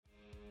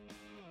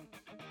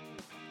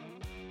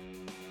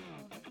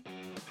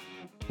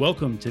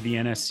Welcome to the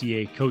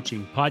NSCA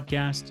Coaching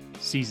Podcast,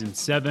 Season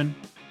 7,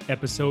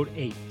 Episode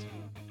 8.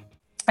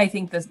 I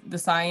think the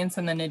science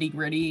and the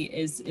nitty-gritty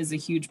is a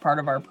huge part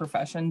of our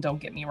profession, don't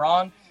get me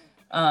wrong,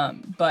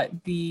 but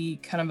the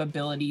kind of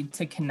ability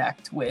to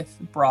connect with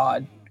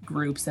broad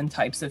groups and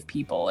types of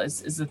people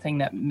is the thing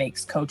that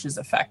makes coaches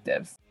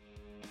effective.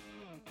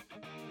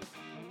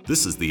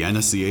 This is the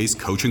NSCA's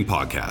Coaching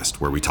Podcast,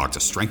 where we talk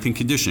to strength and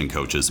conditioning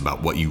coaches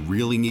about what you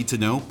really need to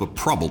know but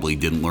probably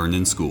didn't learn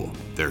in school.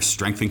 There's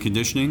strength and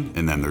conditioning,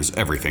 and then there's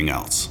everything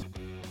else.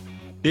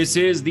 This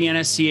is the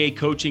NSCA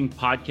Coaching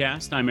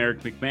Podcast. I'm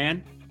Eric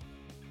McMahon.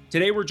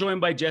 Today we're joined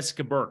by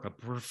Jessica Burke, a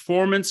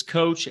performance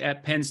coach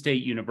at Penn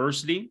State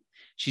University.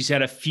 She's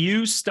had a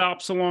few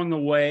stops along the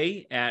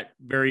way at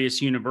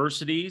various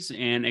universities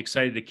and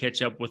excited to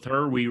catch up with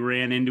her. We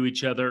ran into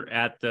each other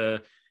at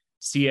the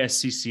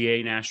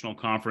NSCA National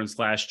Conference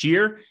last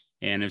year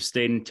and have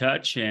stayed in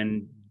touch.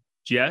 And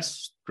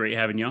Jess, great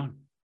having you on.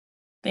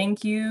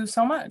 Thank you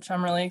so much.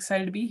 I'm really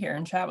excited to be here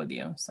and chat with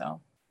you. So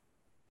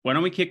why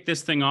don't we kick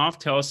this thing off?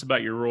 Tell us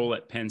about your role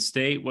at Penn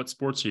State. What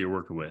sports are you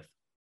working with?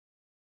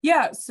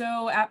 Yeah,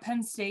 so at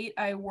Penn State,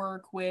 I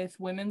work with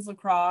women's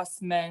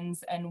lacrosse,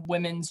 men's and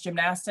women's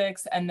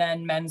gymnastics, and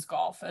then men's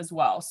golf as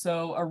well.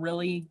 So a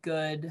really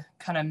good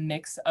kind of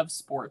mix of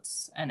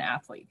sports and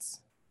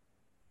athletes.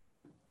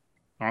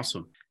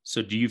 Awesome.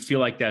 So do you feel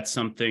like that's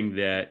something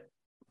that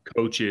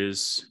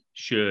coaches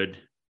should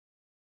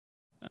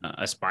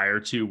aspire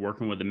to,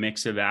 working with a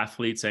mix of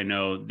athletes? I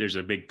know there's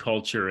a big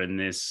culture in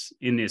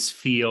this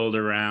field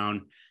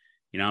around,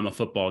 I'm a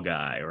football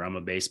guy or I'm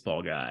a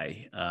baseball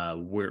guy.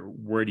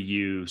 Where do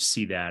you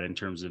see that in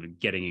terms of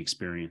getting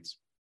experience?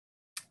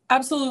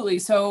 Absolutely.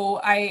 So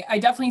I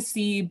definitely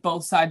see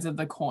both sides of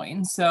the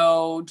coin.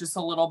 So just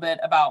a little bit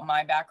about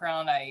my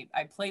background. I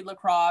played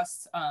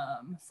lacrosse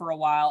for a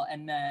while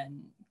and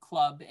then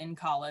club in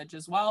college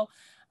as well.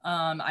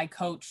 I've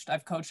coached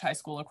high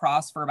school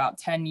lacrosse for about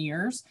 10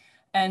 years.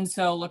 And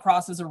so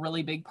lacrosse is a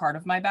really big part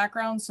of my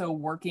background. So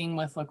working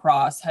with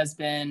lacrosse has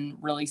been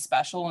really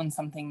special and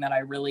something that I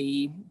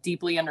really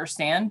deeply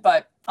understand.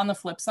 But on the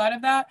flip side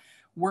of that,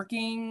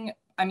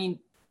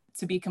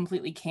 to be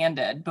completely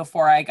candid,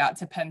 before I got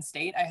to Penn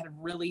State, I had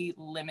really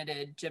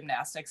limited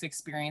gymnastics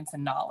experience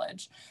and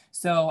knowledge.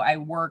 So I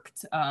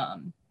worked,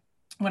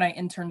 when I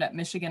interned at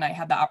Michigan, I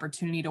had the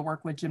opportunity to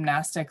work with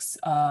gymnastics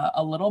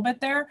a little bit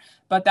there,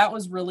 but that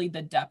was really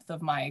the depth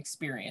of my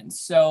experience.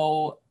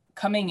 So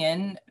coming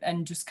in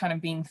and just kind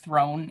of being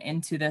thrown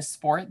into this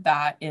sport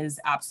that is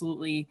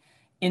absolutely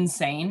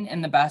insane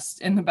in the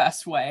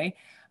best way,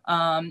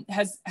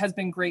 has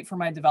been great for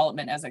my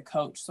development as a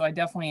coach. So I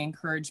definitely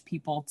encourage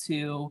people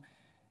to,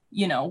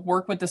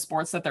 work with the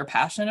sports that they're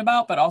passionate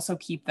about, but also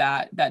keep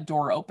that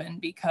door open,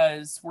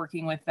 because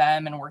working with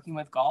them and working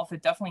with golf,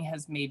 it definitely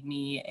has made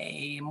me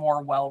a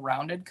more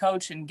well-rounded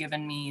coach and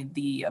given me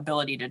the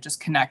ability to just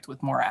connect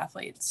with more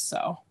athletes.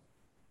 So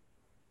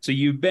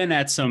you've been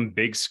at some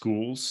big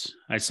schools.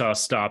 I saw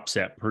stops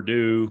at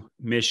Purdue,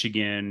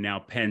 Michigan, now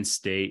Penn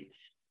State.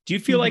 Do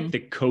you feel like the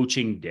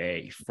coaching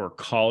day for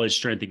college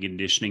strength and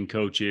conditioning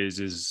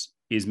coaches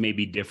is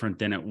maybe different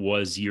than it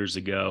was years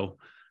ago?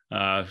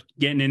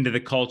 Getting into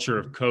the culture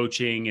of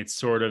coaching, it's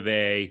sort of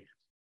a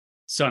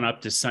sun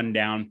up to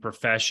sundown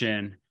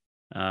profession.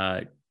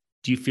 Do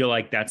you feel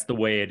like that's the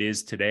way it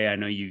is today? I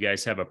know you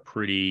guys have a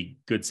pretty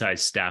good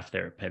sized staff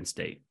there at Penn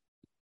State.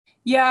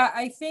 Yeah,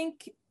 I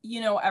think,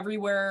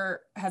 everywhere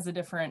has a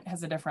different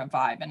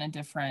vibe and a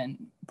different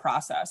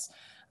process.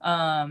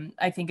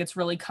 I think it's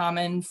really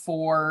common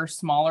for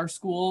smaller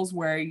schools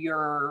where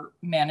you're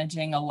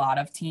managing a lot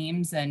of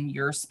teams and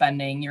you're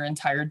spending your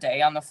entire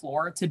day on the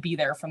floor to be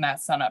there from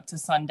that sun up to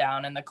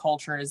sundown. And the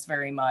culture is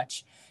very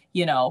much,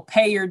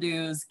 pay your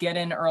dues, get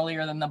in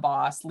earlier than the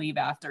boss, leave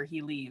after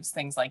he leaves,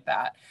 things like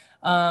that.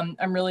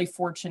 I'm really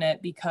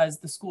fortunate because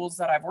the schools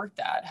that I've worked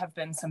at have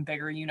been some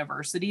bigger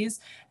universities,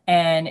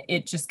 and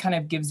it just kind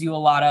of gives you a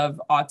lot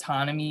of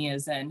autonomy,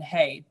 as in,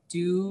 hey,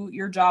 do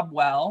your job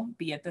well,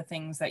 be at the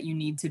things that you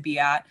need to be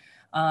at.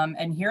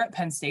 And here at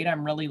Penn State,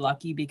 I'm really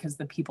lucky because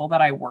the people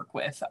that I work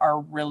with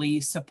are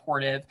really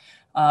supportive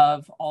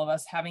of all of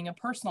us having a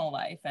personal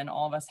life and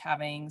all of us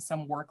having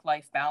some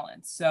work-life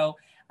balance. So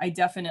I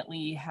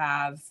definitely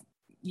have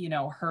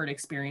heard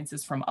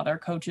experiences from other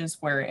coaches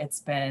where it's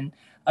been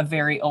a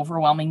very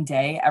overwhelming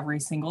day every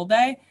single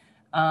day.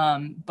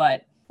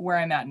 But where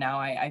I'm at now,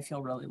 I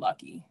feel really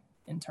lucky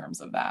in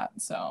terms of that.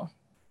 So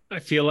I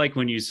feel like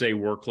when you say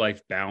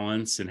work-life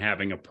balance and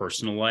having a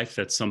personal life,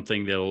 that's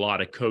something that a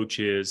lot of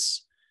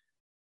coaches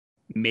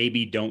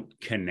maybe don't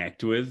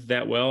connect with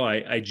that well.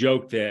 I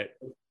joke that,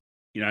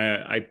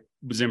 I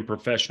was in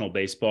professional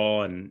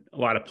baseball and a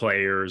lot of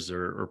players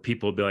or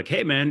people would be like,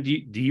 hey man,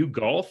 do you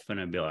golf? And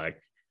I'd be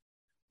like,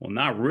 well,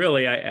 not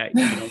really.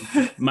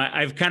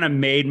 I've kind of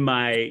made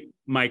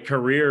my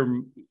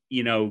career,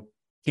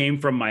 came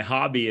from my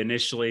hobby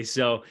initially.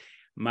 So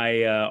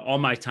all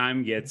my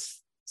time gets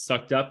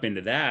sucked up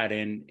into that.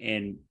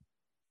 And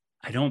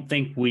I don't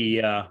think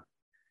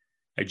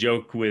I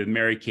joke with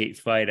Mary Kate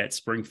Fight at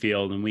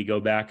Springfield, and we go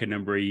back a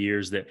number of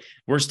years, that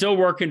we're still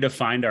working to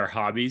find our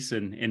hobbies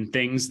and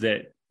things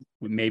that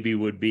maybe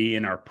would be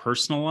in our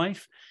personal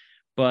life.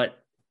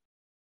 But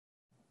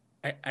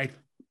I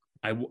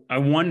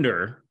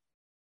wonder,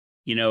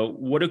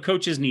 what do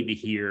coaches need to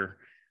hear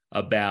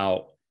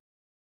about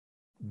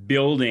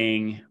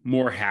building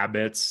more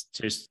habits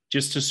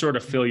just to sort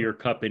of fill your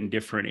cup in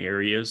different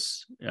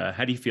areas?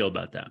 How do you feel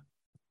about that?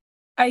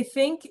 I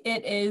think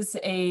it is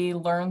a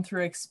learn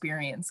through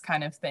experience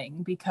kind of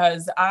thing,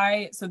 because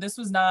so this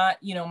was not,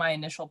 my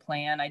initial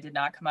plan. I did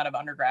not come out of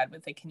undergrad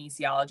with a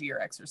kinesiology or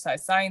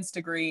exercise science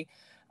degree.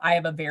 I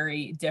have a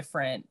very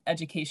different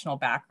educational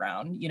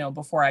background,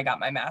 before I got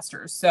my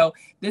master's. So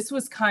this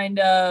was kind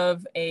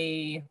of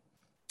a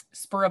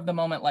spur of the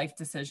moment life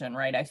decision,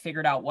 right? I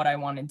figured out what I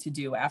wanted to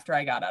do after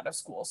I got out of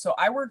school. So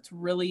I worked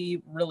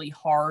really, really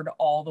hard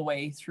all the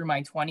way through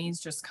my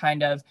 20s, just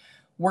kind of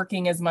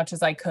working as much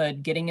as I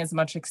could, getting as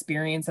much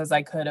experience as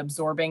I could,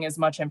 absorbing as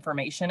much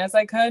information as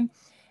I could.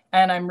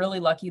 And I'm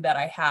really lucky that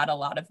I had a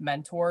lot of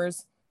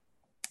mentors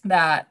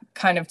that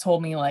kind of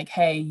told me like,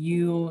 hey,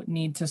 you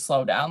need to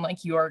slow down.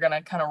 Like, you are going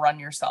to kind of run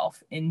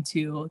yourself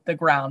into the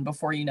ground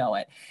before you know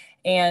it.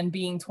 And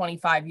being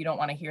 25, you don't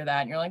want to hear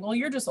that. And you're like, well,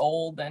 you're just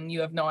old and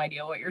you have no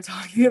idea what you're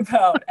talking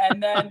about.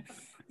 And then,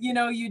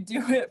 you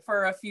do it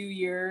for a few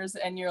years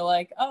and you're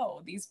like,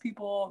 oh, these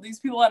people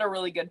had a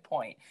really good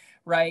point.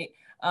 Right.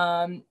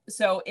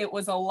 So it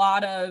was a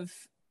lot of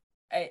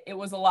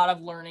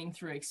learning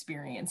through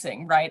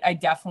experiencing, right? I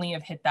definitely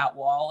have hit that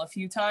wall a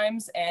few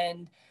times.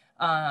 And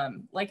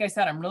like I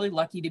said, I'm really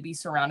lucky to be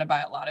surrounded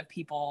by a lot of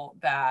people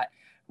that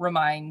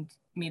remind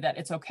me that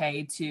it's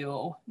okay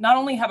to not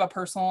only have a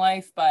personal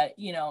life, but,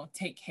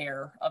 take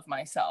care of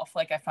myself.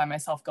 Like, I find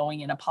myself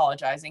going and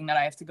apologizing that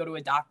I have to go to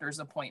a doctor's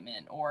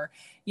appointment, or,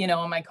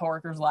 and my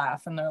coworkers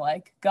laugh and they're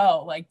like,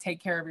 go, like,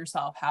 take care of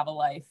yourself, have a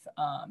life,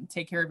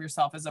 take care of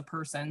yourself as a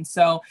person.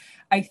 So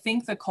I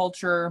think the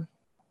culture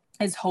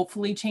is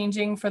hopefully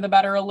changing for the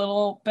better a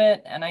little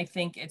bit. And I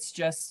think it's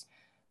just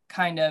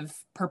kind of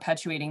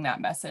perpetuating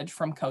that message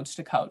from coach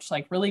to coach,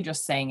 like really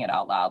just saying it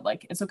out loud.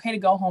 Like, it's okay to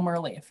go home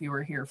early if you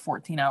were here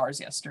 14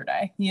 hours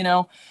yesterday,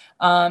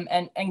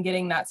 and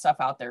getting that stuff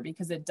out there,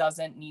 because it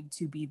doesn't need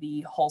to be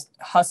the whole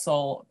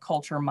hustle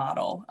culture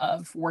model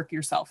of work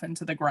yourself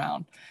into the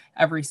ground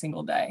every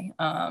single day.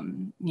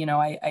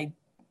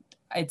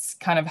 It's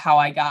kind of how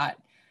I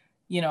got,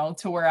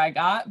 to where I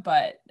got,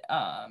 but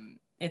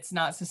it's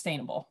not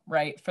sustainable,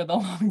 right, for the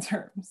long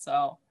term.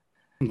 So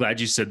I'm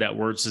glad you said that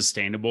word,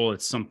 sustainable.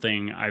 It's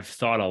something I've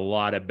thought a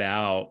lot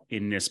about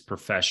in this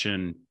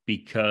profession,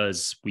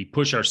 because we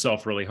push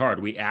ourselves really hard.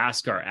 We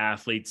ask our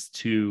athletes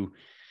to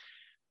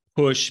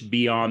push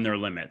beyond their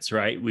limits,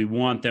 right? We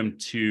want them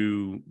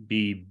to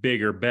be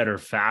bigger, better,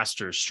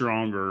 faster,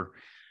 stronger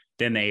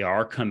than they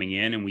are coming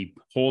in, and we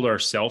hold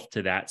ourselves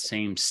to that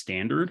same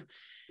standard.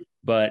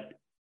 But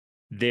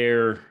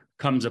there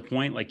comes a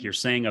point, like you're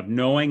saying, of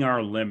knowing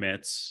our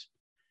limits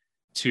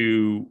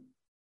to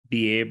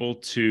be able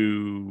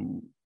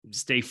to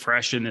stay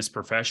fresh in this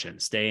profession,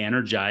 stay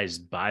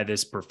energized by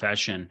this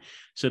profession,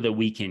 so that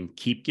we can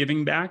keep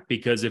giving back.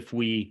 Because if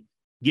we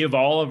give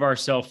all of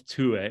ourselves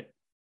to it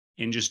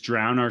and just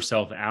drown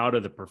ourselves out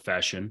of the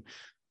profession,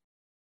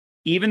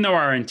 even though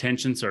our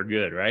intentions are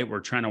good, right?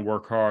 We're trying to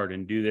work hard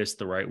and do this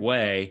the right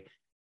way,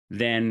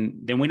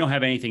 then we don't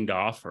have anything to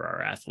offer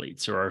our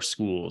athletes or our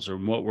schools or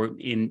what we're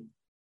in.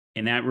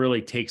 And that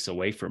really takes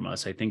away from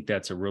us. I think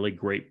that's a really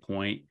great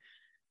point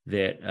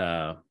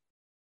that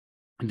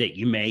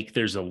you make.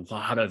 There's a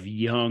lot of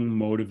young,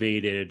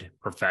 motivated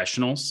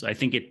professionals. I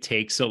think it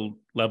takes a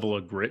level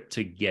of grit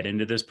to get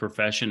into this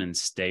profession and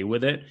stay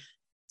with it.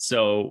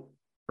 So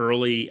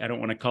early, I don't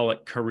want to call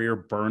it career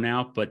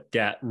burnout, but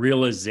that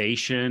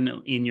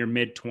realization in your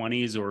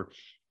mid-20s or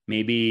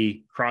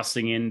maybe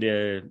crossing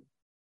into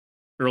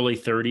early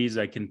 30s,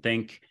 I can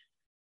think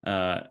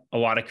a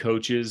lot of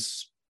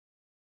coaches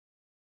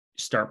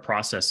start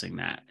processing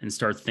that and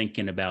start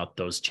thinking about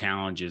those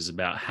challenges,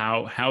 about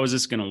how is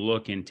this going to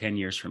look in 10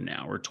 years from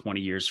now or 20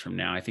 years from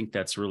now. I think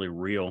that's really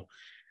real.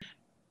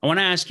 I want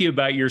to ask you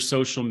about your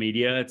social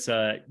media. It's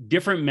a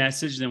different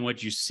message than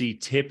what you see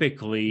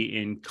typically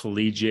in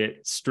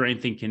collegiate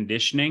strength and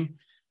conditioning.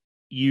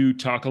 You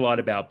talk a lot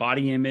about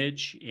body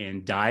image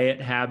and diet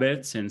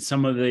habits and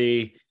some of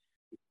the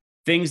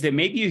things that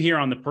maybe you hear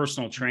on the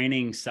personal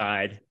training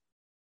side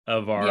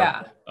of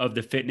of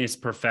the fitness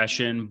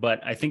profession,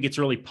 but I think it's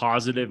really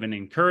positive and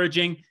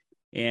encouraging.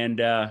 And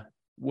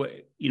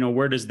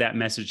where does that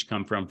message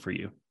come from for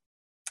you?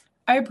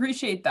 I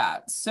appreciate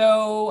that.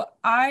 So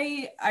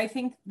I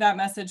think that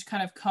message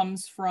kind of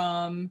comes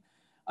from,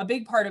 a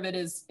big part of it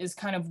is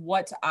kind of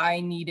what I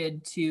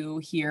needed to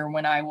hear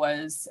when I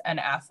was an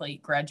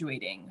athlete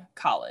graduating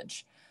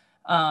college.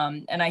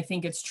 And I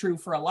think it's true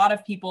for a lot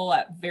of people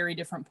at very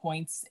different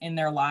points in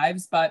their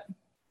lives. But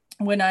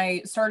when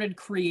I started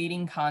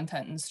creating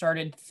content and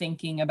started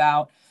thinking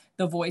about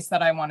the voice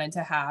that I wanted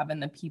to have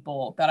and the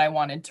people that I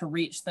wanted to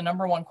reach, the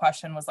number one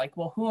question was like,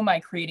 well, who am I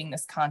creating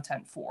this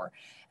content for?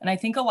 And I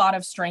think a lot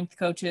of strength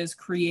coaches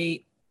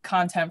create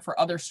content for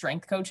other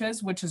strength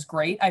coaches, which is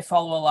great. I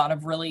follow a lot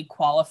of really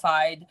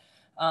qualified,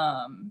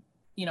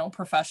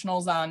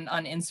 professionals on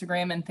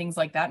Instagram and things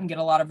like that, and get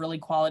a lot of really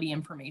quality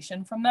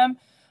information from them.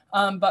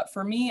 But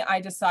for me,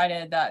 I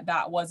decided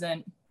that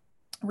wasn't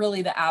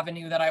really the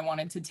avenue that I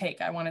wanted to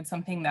take. I wanted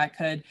something that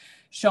could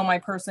show my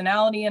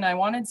personality, and I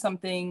wanted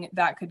something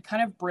that could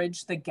kind of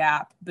bridge the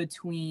gap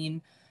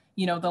between,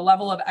 the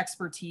level of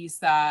expertise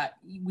that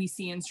we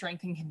see in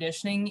strength and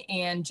conditioning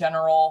and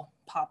general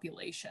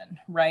population,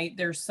 right?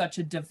 There's such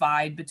a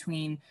divide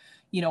between,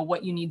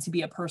 what you need to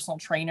be a personal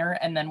trainer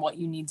and then what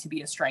you need to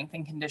be a strength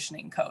and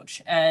conditioning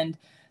coach. And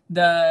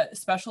the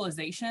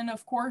specialization,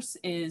 of course,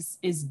 is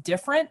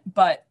different,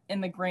 but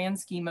in the grand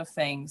scheme of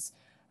things,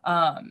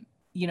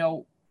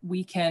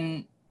 we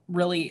can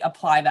really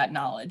apply that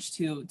knowledge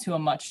to a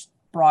much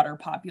broader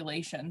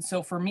population.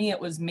 So for me, it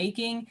was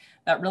making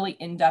that really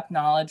in-depth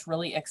knowledge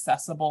really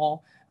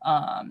accessible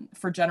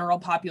for general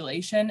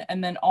population,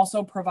 and then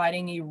also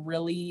providing a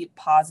really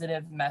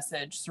positive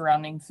message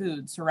surrounding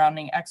food,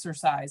 surrounding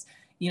exercise,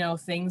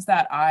 things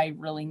that I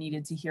really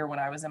needed to hear when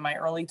I was in my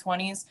early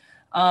 20s.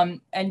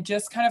 And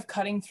just kind of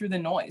cutting through the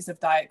noise of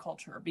diet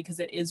culture, because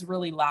it is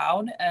really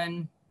loud.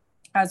 And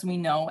as we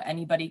know,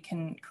 anybody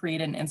can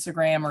create an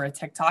Instagram or a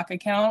TikTok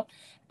account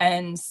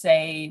and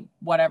say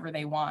whatever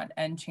they want.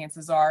 And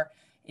chances are,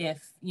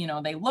 if,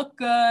 they look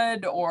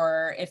good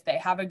or if they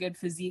have a good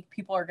physique,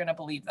 people are going to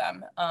believe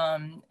them.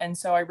 And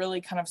so I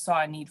really kind of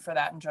saw a need for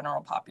that in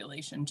general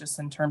population, just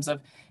in terms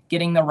of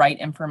getting the right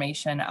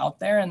information out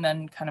there and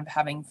then kind of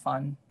having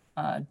fun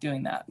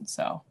doing that.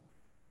 So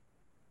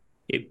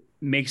it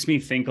makes me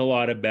think a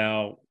lot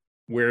about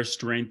where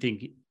strength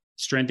and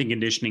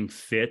conditioning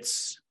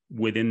fits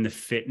within the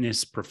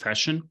fitness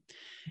profession.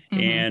 Mm-hmm.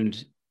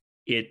 And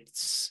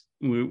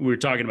we're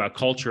talking about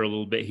culture a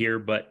little bit here,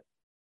 but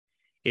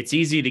it's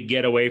easy to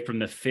get away from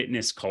the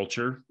fitness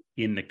culture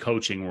in the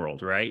coaching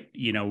world, right?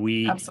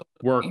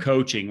 We're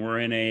coaching, we're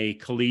in a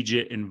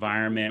collegiate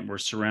environment, we're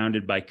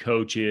surrounded by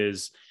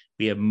coaches,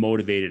 we have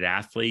motivated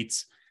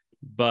athletes.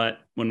 But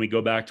when we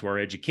go back to our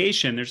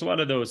education, there's a lot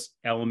of those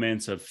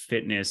elements of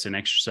fitness and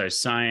exercise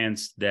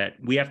science that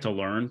we have to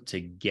learn to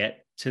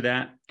get to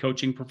that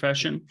coaching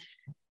profession.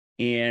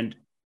 And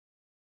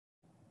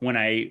when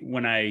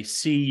I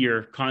see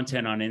your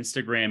content on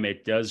Instagram,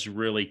 it does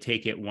really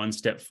take it one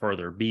step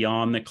further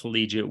beyond the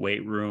collegiate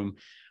weight room,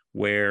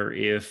 where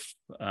if,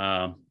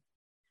 our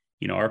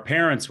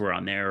parents were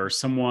on there, or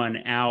someone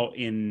out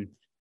in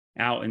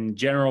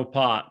general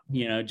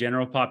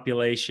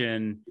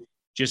population,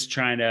 just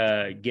trying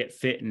to get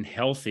fit and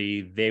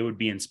healthy, they would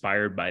be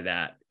inspired by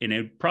that. And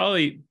it'd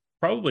probably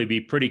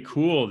be pretty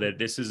cool that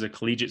this is a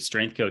collegiate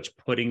strength coach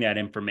putting that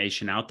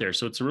information out there.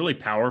 So it's a really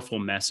powerful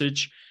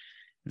message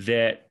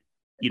that,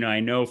 I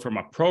know from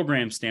a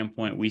program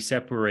standpoint, we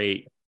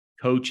separate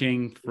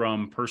coaching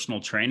from personal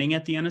training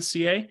at the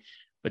NSCA,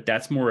 but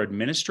that's more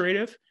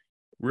administrative.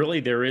 Really,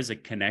 there is a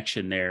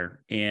connection there.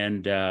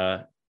 And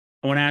I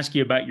want to ask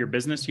you about your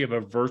business. You have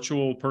a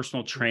virtual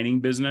personal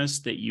training business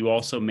that you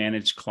also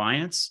manage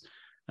clients.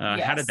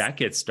 Yes. How did that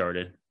get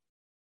started?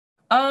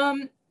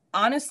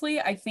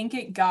 Honestly, I think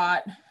it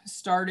got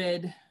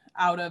started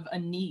out of a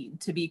need,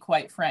 to be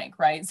quite frank,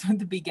 right? So at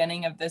the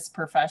beginning of this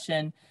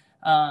profession,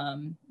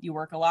 you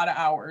work a lot of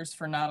hours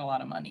for not a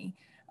lot of money.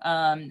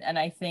 And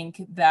I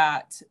think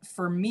that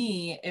for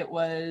me, it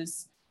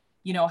was,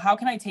 how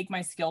can I take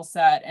my skill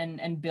set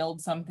and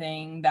build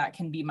something that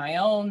can be my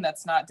own,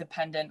 that's not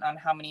dependent on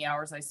how many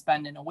hours I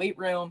spend in a weight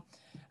room.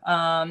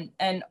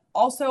 And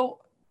also,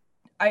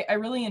 I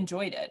really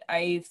enjoyed it.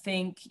 I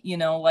think,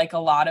 like a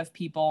lot of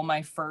people,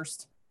 my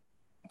first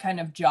kind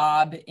of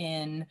job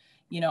in,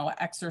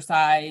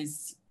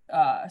 exercise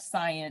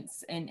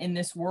science in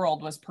this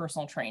world was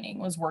personal training,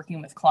 was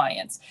working with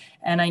clients.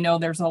 And I know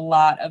there's a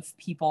lot of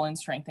people in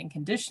strength and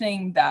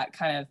conditioning that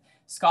kind of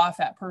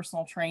scoff at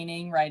personal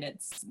training, right?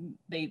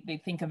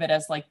 They think of it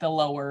as like the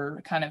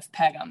lower kind of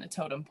peg on the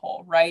totem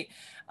pole, right?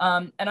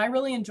 And I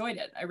really enjoyed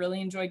it. I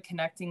really enjoyed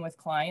connecting with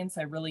clients.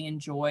 I really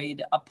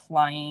enjoyed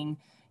applying,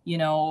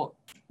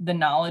 the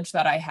knowledge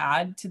that I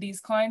had to these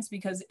clients,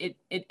 because it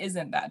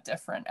isn't that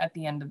different at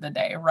the end of the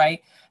day,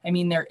 right? I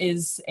mean, there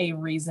is a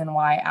reason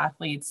why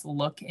athletes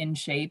look in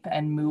shape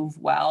and move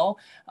well,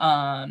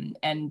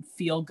 and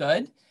feel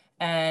good.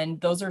 And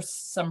those are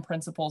some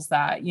principles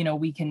that,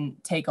 we can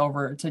take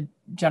over to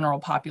general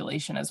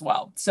population as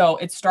well. So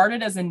it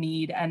started as a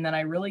need. And then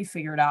I really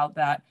figured out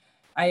that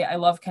I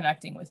love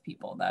connecting with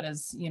people. That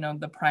is,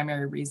 the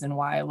primary reason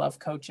why I love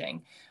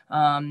coaching.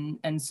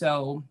 And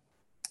so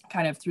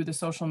kind of through the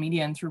social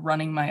media and through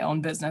running my own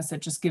business, it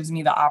just gives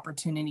me the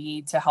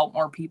opportunity to help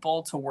more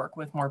people, to work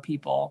with more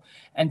people,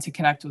 and to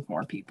connect with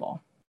more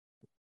people.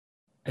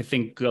 I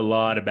think a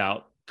lot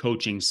about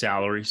coaching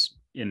salaries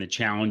and the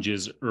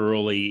challenges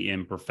early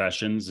in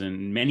professions.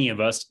 And many of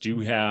us do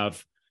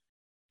have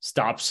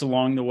stops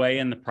along the way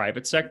in the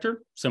private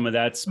sector. Some of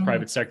that's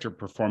private sector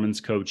performance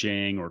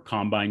coaching or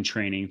combine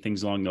training,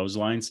 things along those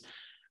lines.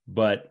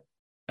 But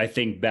I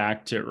think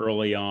back to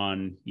early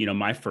on,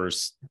 my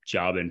first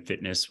job in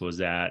fitness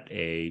was at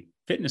a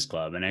fitness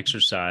club, an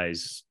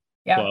exercise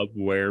club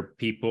where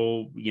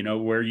people,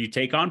 where you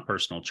take on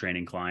personal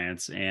training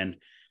clients, and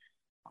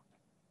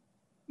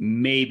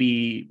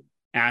maybe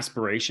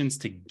aspirations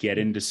to get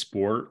into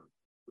sport.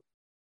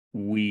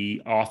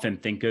 We often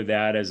think of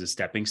that as a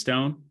stepping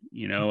stone,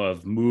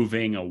 of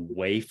moving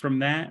away from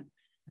that.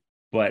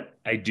 But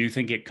I do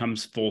think it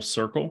comes full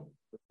circle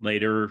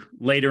later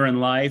in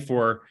life,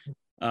 or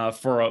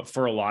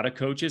for a lot of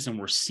coaches. And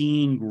we're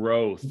seeing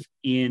growth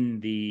in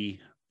the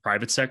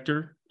private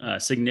sector,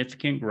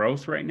 significant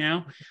growth right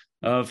now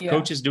of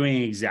coaches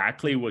doing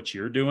exactly what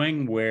you're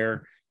doing,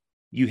 where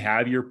you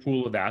have your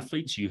pool of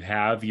athletes, you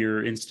have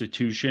your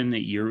institution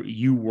that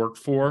you work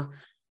for,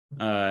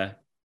 but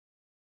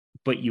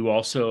you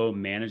also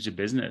manage a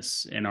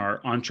business and are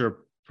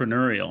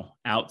entrepreneurial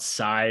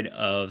outside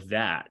of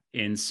that.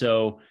 And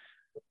so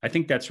I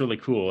think that's really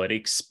cool. It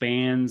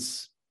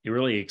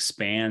really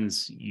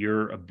expands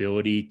your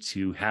ability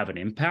to have an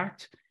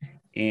impact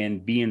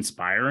and be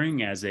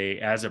inspiring as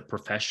a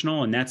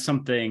professional. And that's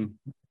something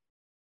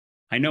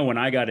I know when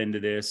I got into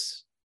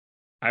this,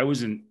 I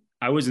was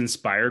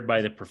inspired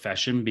by the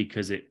profession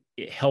because it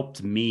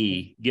helped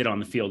me get on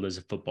the field as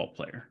a football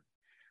player.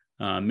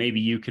 Maybe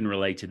you can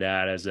relate to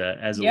that as a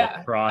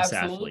lacrosse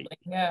athlete.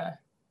 Yeah.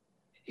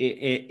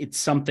 It's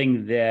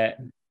something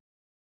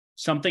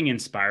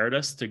inspired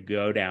us to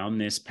go down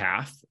this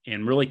path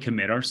and really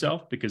commit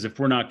ourselves, because if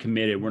we're not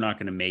committed, we're not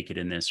going to make it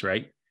in this,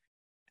 right?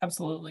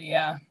 Absolutely.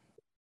 Yeah.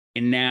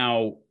 And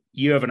now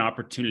you have an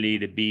opportunity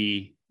to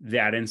be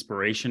that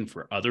inspiration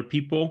for other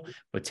people,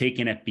 but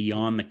taking it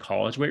beyond the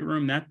college weight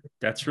room.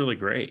 That's really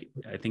great.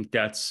 I think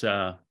that's,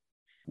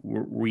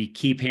 we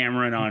keep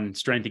hammering on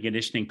strength and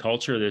conditioning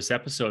culture this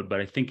episode, but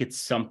I think it's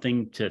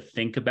something to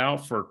think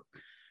about for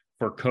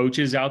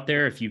coaches out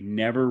there. If you've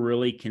never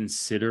really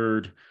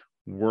considered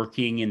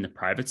working in the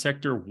private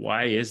sector,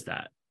 why is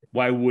that?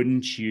 Why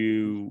wouldn't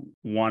you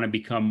want to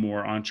become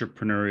more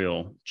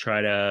entrepreneurial,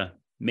 try to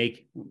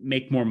make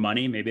more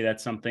money? Maybe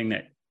that's something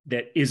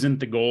that isn't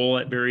the goal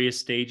at various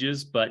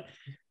stages, but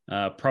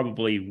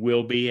probably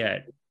will be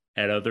at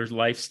other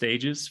life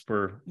stages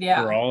for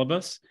all of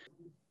us.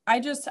 I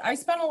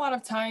spent a lot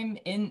of time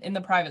in the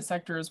private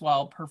sector as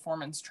well,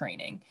 performance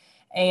training.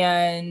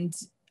 And,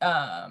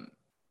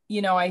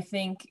 I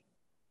think,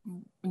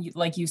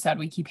 like you said,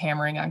 we keep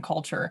hammering on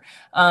culture.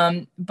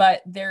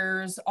 But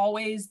there's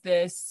always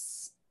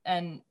this,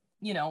 and,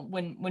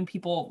 when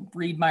people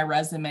read my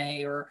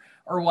resume or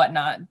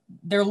whatnot,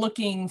 they're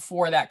looking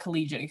for that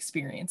collegiate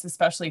experience,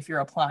 especially if you're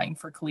applying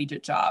for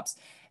collegiate jobs.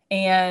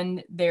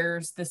 And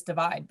there's this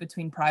divide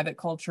between private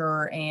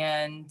culture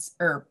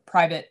or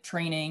private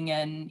training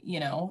and,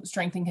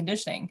 strength and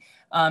conditioning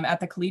at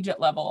the collegiate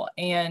level.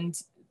 And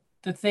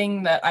the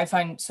thing that I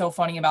find so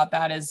funny about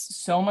that is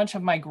so much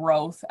of my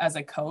growth as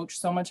a coach,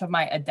 so much of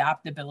my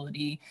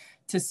adaptability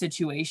to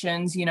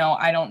situations.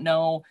 I don't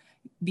know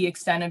the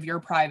extent of your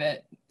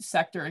private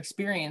sector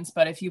experience,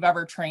 but if you've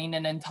ever trained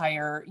an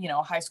entire,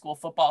 high school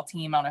football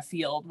team on a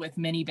field with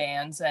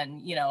minibands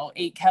and,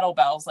 8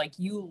 kettlebells, like,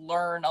 you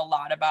learn a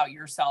lot about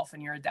yourself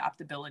and your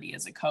adaptability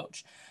as a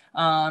coach.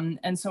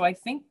 And so I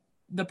think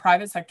the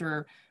private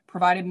sector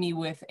provided me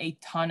with a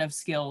ton of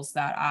skills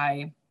that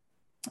I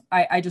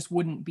just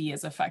wouldn't be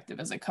as effective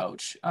as a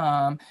coach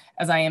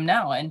as I am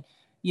now. And,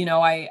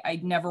 I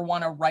never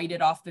want to write it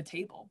off the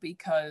table,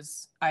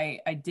 because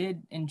I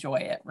did enjoy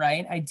it,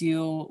 right? I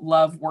do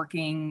love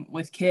working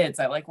with kids.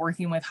 I like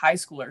working with high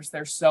schoolers.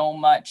 There's so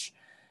much,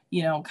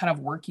 kind of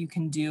work you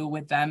can do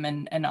with them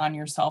and on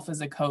yourself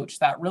as a coach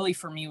that really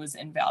for me was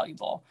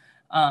invaluable.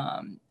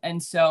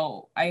 And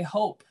so I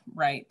hope,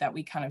 right, that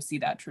we kind of see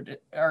that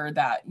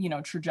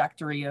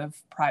trajectory of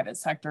private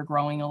sector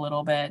growing a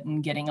little bit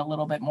and getting a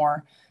little bit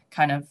more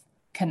kind of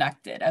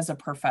connected as a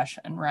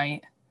profession,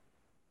 right?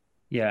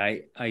 Yeah,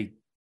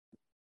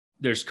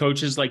 there's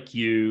coaches like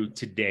you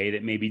today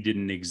that maybe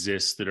didn't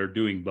exist that are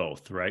doing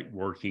both, right?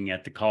 Working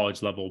at the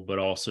college level, but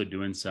also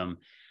doing some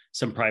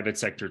private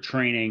sector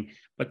training.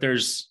 But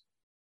there's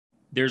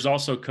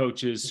also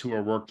coaches who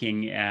are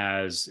working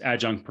as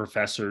adjunct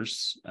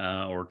professors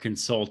or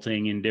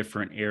consulting in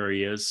different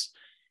areas.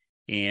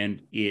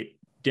 And it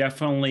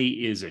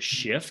definitely is a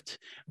shift.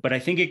 But I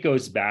think it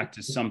goes back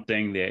to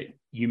something that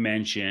you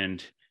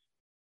mentioned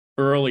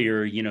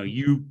earlier.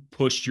 You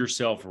pushed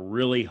yourself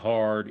really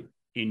hard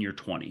in your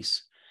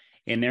 20s.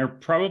 And there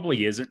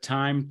probably is a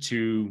time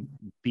to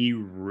be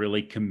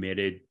really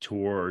committed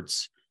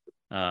towards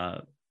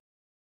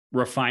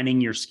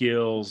refining your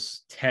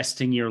skills,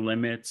 testing your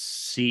limits,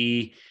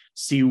 see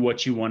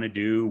what you want to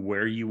do,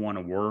 where you want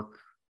to work.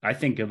 I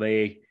think of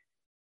a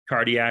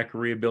cardiac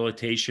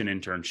rehabilitation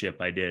internship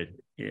I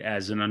did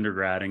as an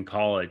undergrad in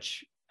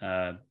college,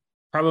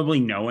 probably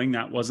knowing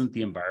that wasn't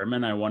the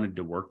environment I wanted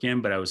to work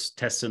in, but I was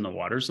testing the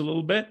waters a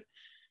little bit.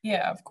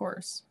 Yeah, of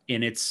course.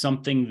 And it's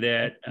something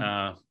that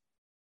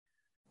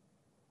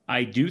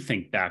I do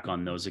think back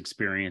on those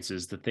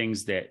experiences, the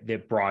things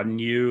that broaden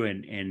you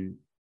and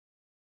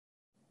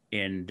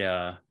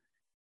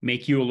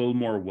make you a little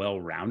more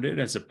well-rounded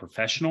as a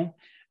professional.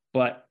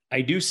 But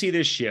I do see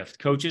this shift.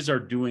 Coaches are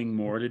doing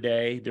more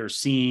today. They're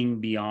seeing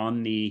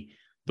beyond the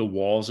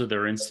walls of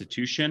their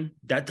institution.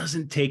 That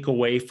doesn't take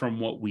away from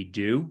what we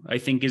do, I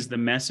think, is the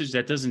message.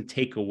 That doesn't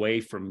take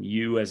away from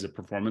you as a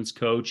performance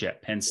coach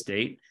at Penn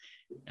State.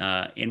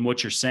 And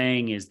what you're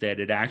saying is that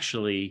it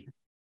actually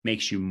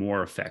makes you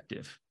more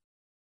effective.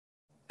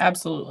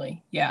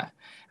 Absolutely. Yeah.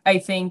 I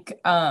think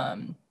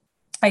the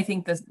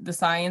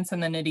science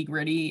and the nitty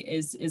gritty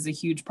is a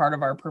huge part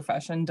of our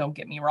profession. Don't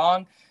get me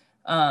wrong.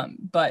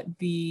 But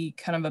the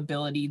kind of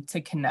ability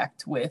to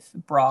connect with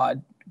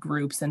broad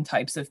groups and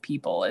types of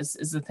people is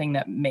the thing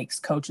that makes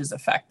coaches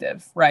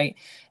effective, right?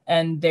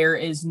 And there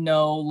is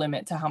no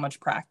limit to how much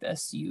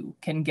practice you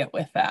can get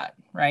with that,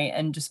 right?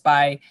 And just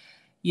by,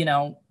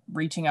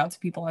 reaching out to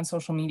people on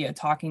social media,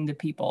 talking to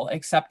people,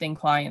 accepting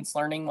clients,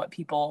 learning what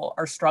people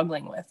are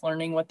struggling with,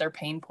 learning what their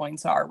pain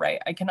points are,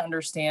 right? I can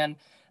understand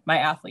my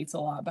athletes a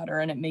lot better,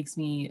 and it makes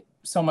me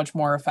so much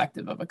more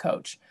effective of a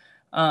coach.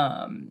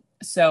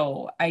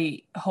 So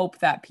I hope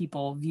that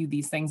people view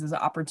these things as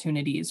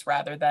opportunities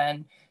rather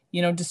than,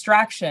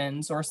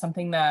 distractions or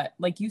something that,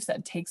 like you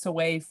said, takes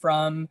away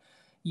from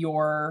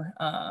your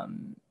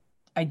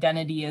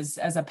identity as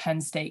a Penn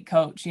State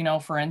coach.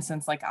 For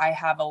instance, like I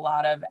have a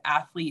lot of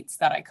athletes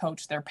that I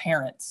coach, their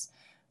parents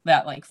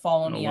that like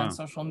follow me on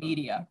social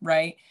media,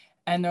 right?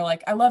 And they're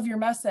like, I love your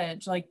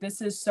message. Like, this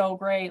is so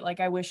great. Like,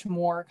 I wish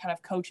more kind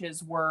of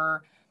coaches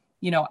were,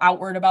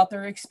 outward about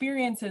their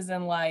experiences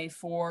in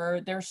life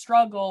or their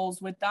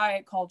struggles with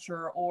diet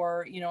culture.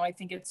 Or, I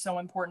think it's so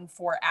important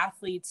for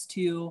athletes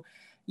to,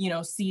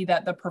 see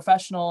that the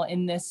professional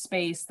in this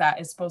space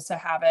that is supposed to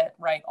have it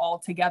right all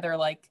together,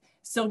 like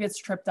still gets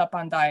tripped up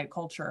on diet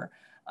culture.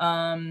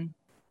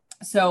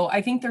 So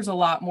I think there's a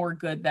lot more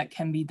good that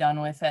can be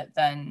done with it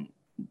than,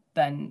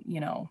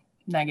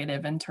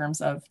 negative in terms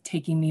of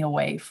taking me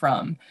away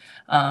from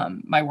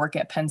my work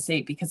at Penn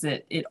State, because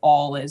it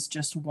all is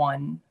just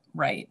one,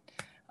 right?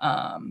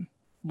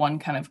 One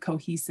kind of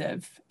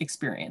cohesive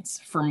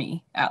experience for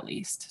me, at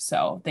least.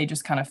 So they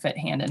just kind of fit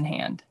hand in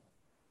hand.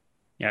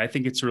 Yeah, I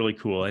think it's really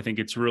cool. I think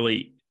it's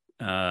really,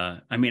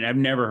 I've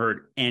never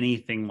heard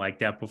anything like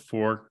that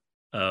before,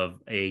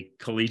 of a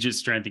collegiate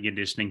strength and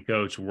conditioning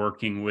coach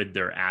working with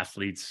their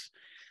athletes'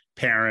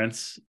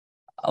 parents.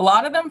 A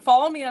lot of them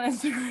follow me on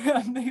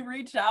Instagram. They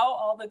reach out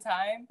all the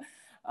time.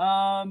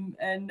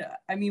 And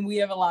we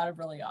have a lot of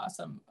really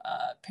awesome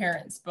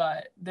parents,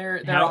 but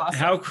they're awesome.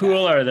 How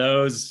cool are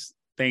those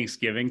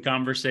Thanksgiving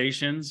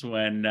conversations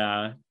when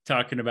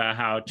talking about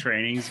how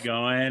training's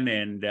going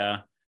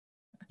and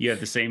you have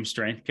the same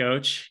strength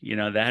coach?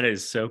 That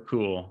is so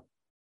cool.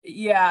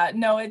 Yeah,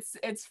 no,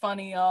 it's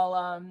funny.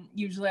 I'll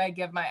usually I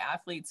give my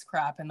athletes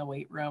crap in the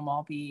weight room.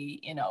 I'll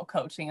be,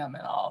 coaching them,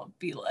 and I'll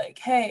be like,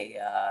 hey,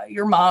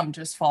 your mom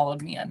just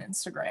followed me on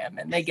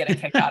Instagram, and they get a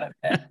kick out of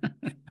it.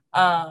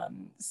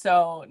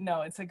 So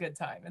no, it's a good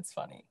time. It's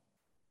funny.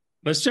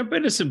 Let's jump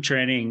into some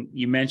training.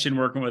 You mentioned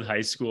working with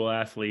high school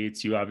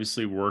athletes. You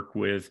obviously work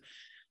with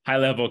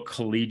high-level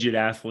collegiate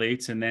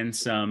athletes, and then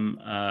some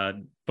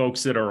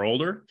folks that are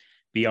older,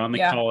 beyond the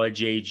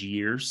college age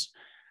years.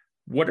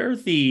 What are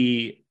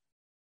the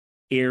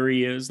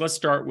areas? Let's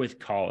start with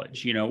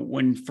college.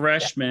 When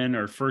freshmen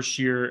or first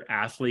year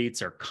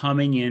athletes are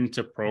coming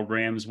into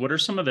programs, what are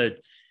some of the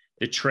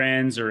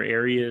trends or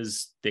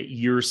areas that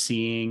you're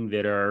seeing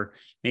that are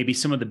maybe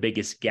some of the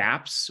biggest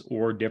gaps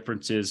or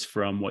differences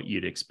from what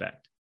you'd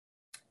expect?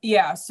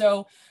 Yeah.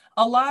 So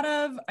a lot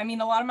of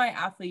my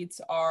athletes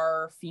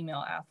are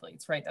female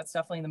athletes, right? That's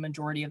definitely the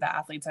majority of the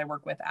athletes I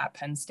work with at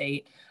Penn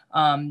State,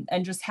 and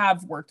just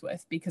have worked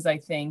with, because I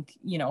think,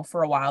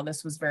 for a while,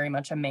 this was very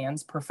much a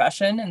man's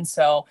profession. And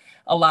so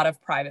a lot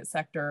of private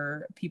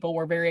sector people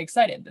were very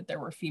excited that there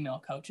were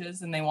female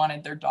coaches, and they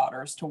wanted their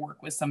daughters to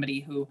work with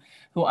somebody who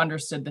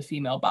understood the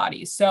female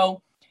body.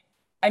 So,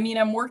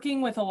 I'm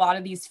working with a lot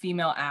of these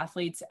female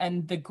athletes,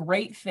 and the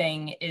great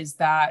thing is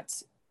that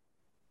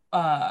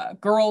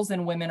girls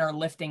and women are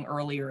lifting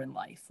earlier in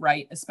life,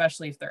 right?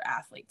 Especially if they're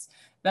athletes.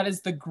 That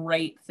is the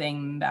great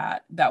thing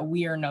that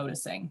we are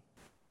noticing.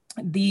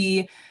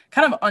 The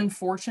kind of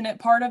unfortunate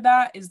part of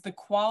that is the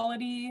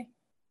quality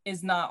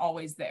is not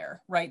always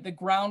there, right? The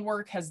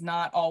groundwork has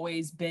not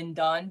always been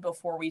done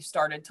before we've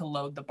started to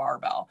load the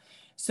barbell.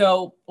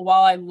 So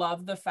while I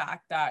love the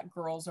fact that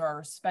girls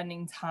are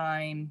spending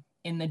time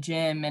in the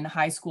gym in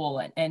high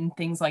school and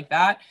things like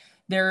that,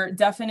 there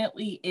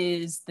definitely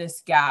is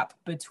this gap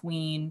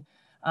between,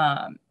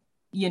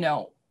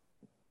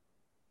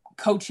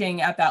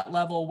 coaching at that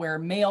level where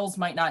males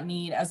might not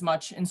need as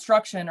much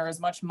instruction or as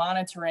much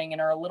monitoring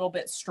and are a little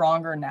bit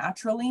stronger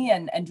naturally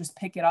and just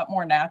pick it up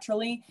more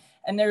naturally.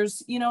 And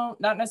there's,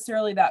 not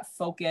necessarily that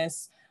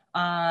focus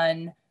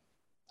on,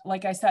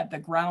 like I said, the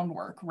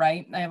groundwork,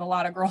 right? I have a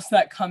lot of girls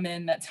that come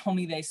in that tell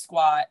me they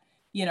squat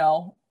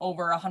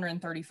over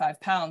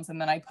 135 pounds. And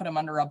then I put them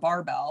under a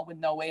barbell with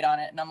no weight on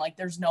it. And I'm like,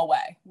 there's no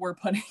way we're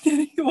putting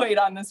any weight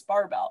on this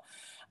barbell.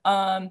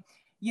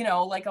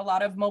 Like a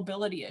lot of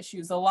mobility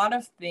issues, a lot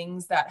of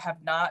things that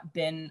have not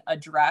been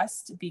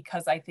addressed,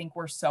 because I think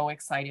we're so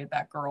excited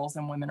that girls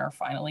and women are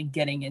finally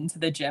getting into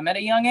the gym at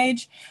a young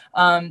age,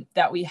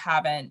 that we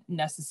haven't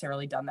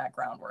necessarily done that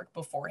groundwork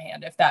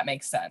beforehand, if that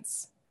makes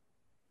sense.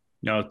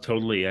 No,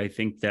 totally. I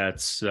think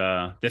that's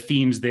the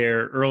themes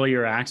there.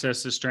 Earlier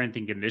access to strength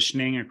and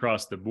conditioning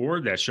across the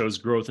board that shows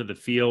growth of the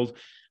field,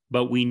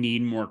 but we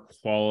need more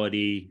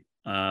quality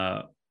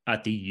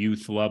at the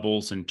youth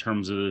levels in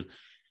terms of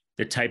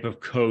the type of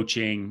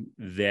coaching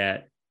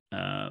that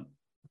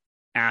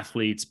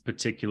athletes,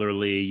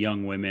 particularly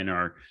young women,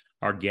 are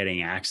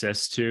getting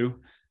access to.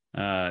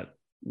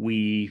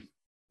 We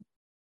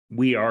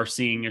are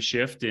seeing a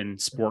shift in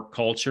sport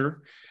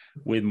culture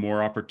with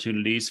more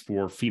opportunities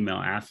for female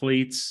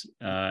athletes,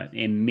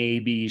 and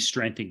maybe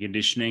strength and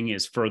conditioning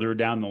is further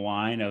down the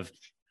line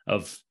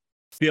of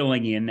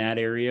filling in that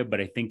area.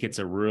 But I think it's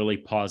a really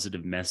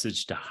positive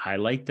message to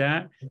highlight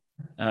that.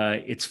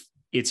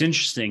 It's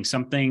interesting,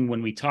 something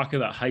when we talk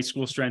about high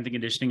school strength and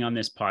conditioning on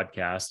this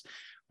podcast,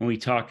 when we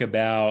talk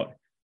about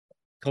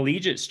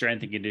collegiate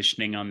strength and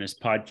conditioning on this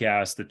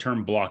podcast, the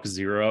term block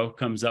zero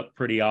comes up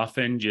pretty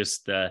often.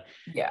 Just the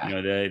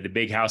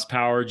big house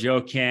power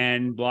Joe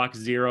Ken block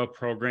zero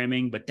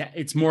programming, but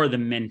it's more the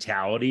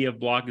mentality of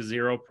block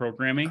zero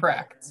programming.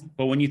 Correct.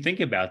 But when you think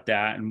about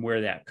that and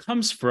where that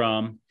comes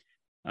from,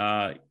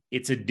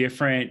 it's a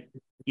different,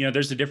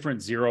 there's a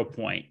different 0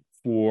 point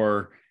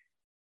for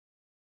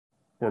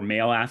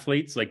male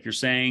athletes, like you're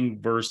saying,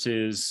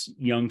 versus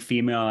young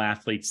female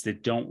athletes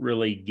that don't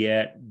really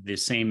get the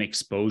same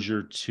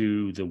exposure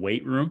to the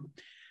weight room.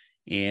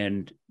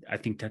 And I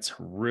think that's a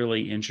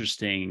really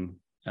interesting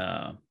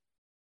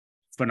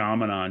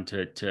phenomenon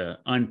to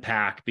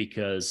unpack,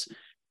 because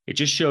it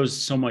just shows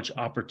so much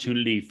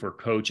opportunity for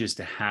coaches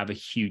to have a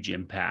huge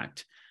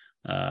impact.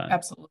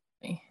 Absolutely.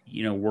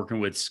 Working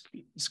with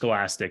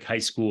scholastic high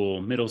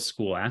school, middle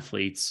school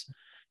athletes.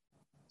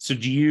 So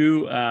do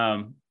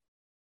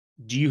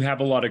you have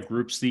a lot of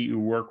groups that you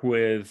work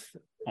with,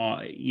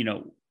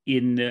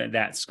 in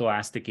that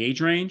scholastic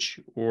age range,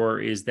 or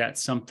is that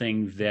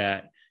something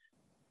that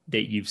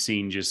you've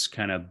seen just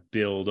kind of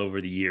build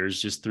over the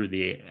years just through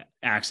the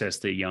access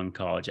to young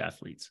college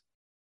athletes?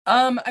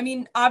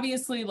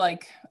 Obviously,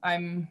 like,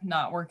 I'm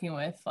not working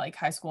with like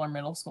high school or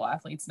middle school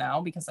athletes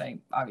now because I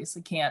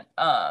obviously can't.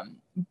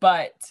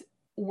 But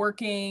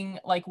working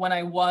like when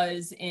I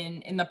was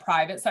in the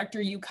private sector,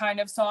 you kind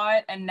of saw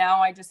it. And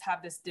now I just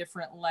have this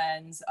different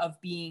lens of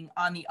being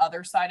on the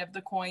other side of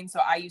the coin. So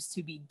I used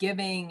to be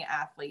giving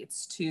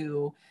athletes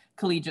to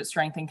collegiate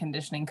strength and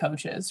conditioning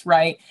coaches,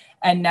 right?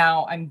 And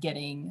now I'm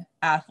getting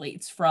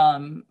athletes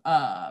from,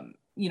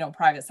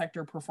 private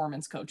sector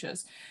performance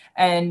coaches.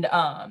 And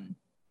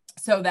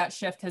so that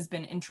shift has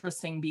been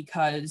interesting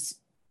because,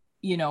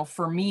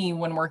 for me,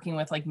 when working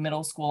with like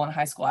middle school and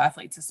high school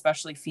athletes,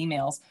 especially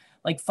females,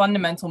 like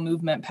fundamental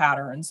movement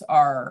patterns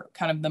are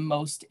kind of the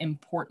most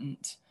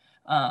important,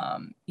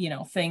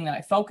 thing that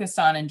I focused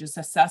on, and just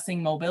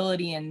assessing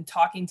mobility and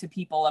talking to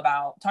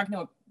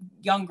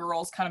young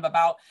girls kind of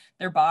about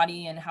their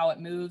body and how it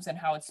moves and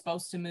how it's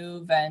supposed to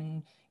move,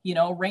 and,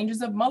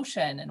 ranges of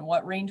motion and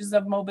what ranges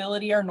of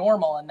mobility are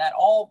normal and that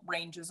all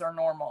ranges are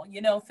normal,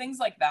 things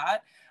like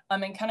that.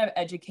 And kind of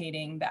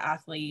educating the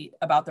athlete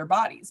about their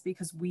bodies,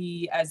 because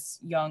we as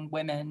young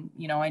women,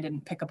 I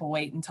didn't pick up a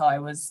weight until I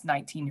was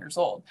 19 years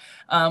old.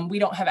 We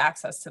don't have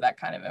access to that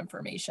kind of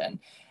information.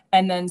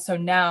 And then, so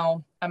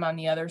now I'm on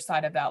the other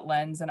side of that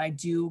lens, and I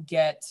do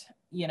get,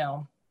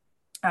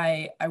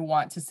 I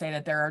want to say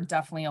that there are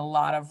definitely a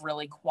lot of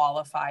really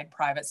qualified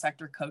private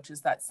sector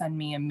coaches that send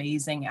me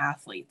amazing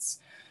athletes,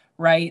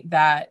 right?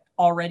 That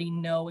already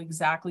know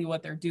exactly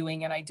what they're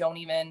doing. And I don't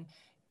even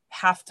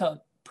have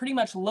to pretty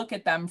much look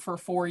at them for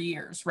 4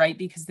 years, right?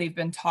 Because they've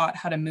been taught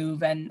how to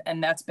move, and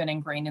that's been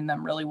ingrained in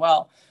them really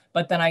well.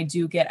 But then I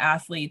do get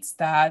athletes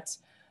that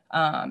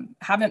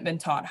haven't been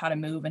taught how to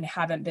move and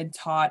haven't been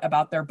taught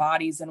about their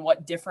bodies and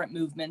what different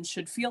movements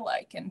should feel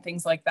like and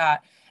things like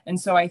that. And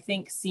so I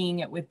think seeing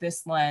it with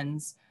this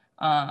lens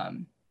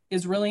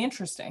is really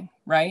interesting,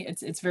 right?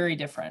 It's very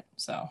different.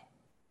 So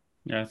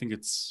yeah, I think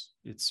it's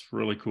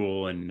really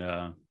cool. And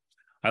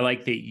I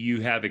like that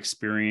you have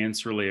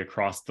experience really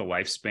across the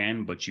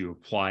lifespan, but you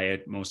apply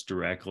it most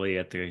directly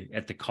at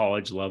the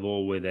college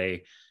level with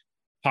a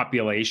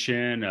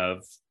population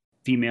of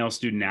female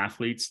student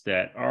athletes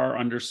that are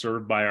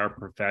underserved by our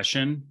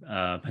profession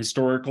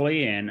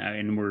historically,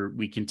 and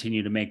we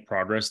continue to make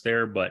progress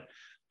there. But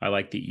I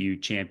like that you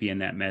champion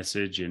that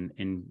message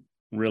and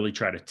really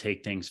try to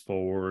take things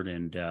forward.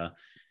 And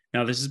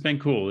now this has been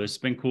cool. This has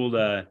been cool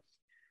to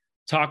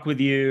talk with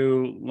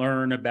you,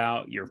 learn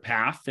about your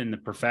path in the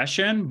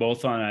profession,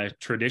 both on a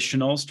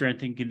traditional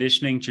strength and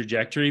conditioning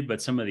trajectory,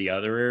 but some of the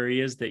other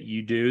areas that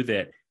you do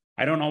that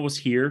I don't always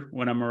hear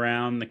when I'm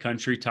around the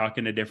country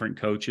talking to different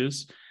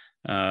coaches.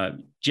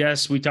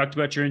 Jess, we talked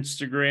about your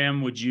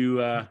Instagram. Would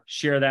you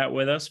share that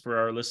with us for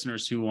our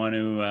listeners who want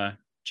to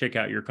check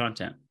out your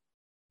content?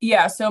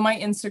 Yeah, so my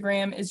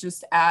Instagram is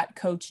just at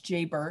Coach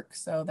J Burke.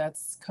 So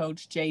that's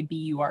Coach J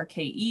Burke.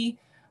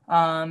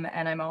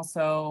 And I'm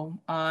also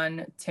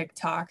on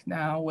TikTok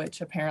now,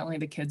 which apparently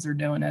the kids are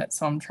doing it.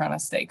 So I'm trying to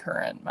stay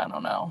current. I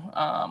don't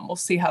know. We'll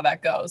see how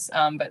that goes.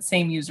 But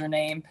same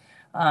username.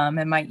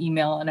 And my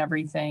email and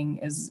everything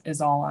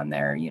is all on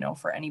there,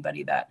 for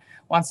anybody that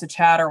wants to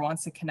chat or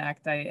wants to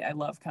connect. I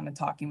love kind of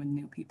talking with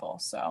new people.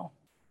 So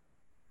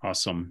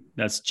awesome.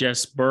 That's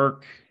Jess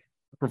Burke,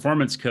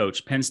 performance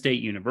coach, Penn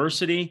State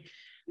University.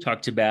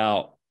 Talked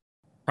about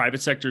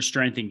private sector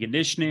strength and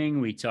conditioning.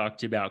 We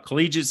talked about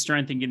collegiate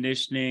strength and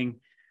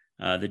conditioning,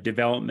 the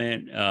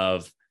development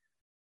of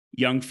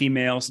young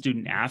female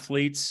student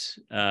athletes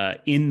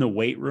in the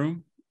weight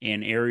room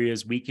and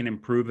areas we can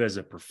improve as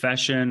a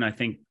profession. I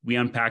think we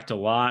unpacked a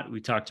lot. We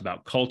talked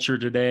about culture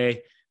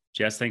today.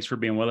 Jess, thanks for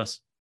being with us.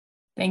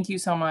 Thank you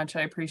so much.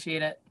 I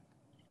appreciate it.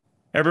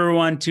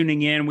 Everyone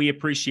tuning in, we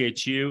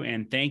appreciate you.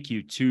 And thank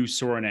you to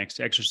Sorinex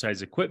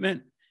Exercise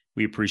Equipment.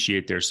 We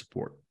appreciate their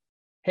support.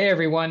 Hey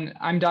everyone,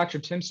 I'm Dr.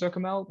 Tim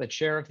Sukamel, the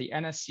chair of the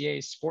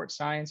NSCA Sports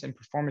Science and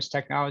Performance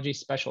Technology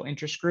Special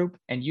Interest Group,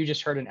 and you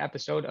just heard an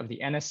episode of the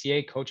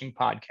NSCA Coaching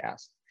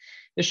Podcast.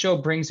 This show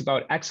brings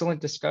about excellent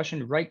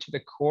discussion right to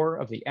the core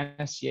of the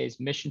NSCA's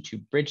mission to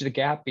bridge the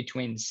gap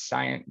between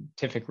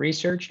scientific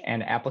research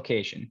and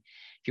application.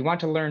 If you want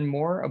to learn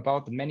more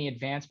about the many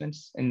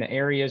advancements in the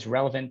areas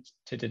relevant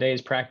to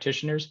today's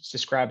practitioners,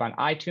 subscribe on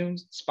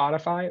iTunes,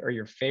 Spotify, or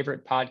your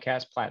favorite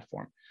podcast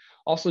platform.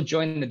 Also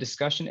join the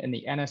discussion in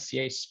the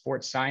NSCA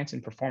Sports Science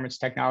and Performance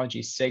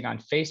Technology SIG on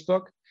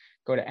Facebook.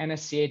 Go to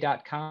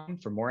nsca.com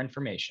for more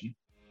information.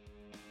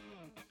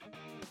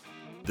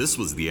 This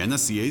was the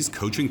NSCA's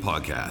Coaching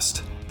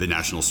Podcast. The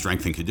National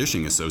Strength and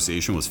Conditioning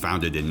Association was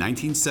founded in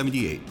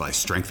 1978 by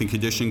strength and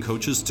conditioning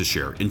coaches to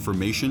share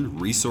information,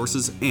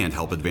 resources, and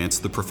help advance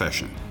the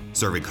profession.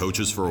 Serving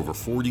coaches for over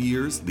 40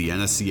 years, the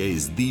NSCA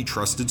is the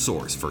trusted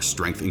source for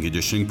strength and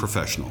conditioning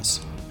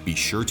professionals. Be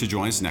sure to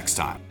join us next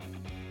time.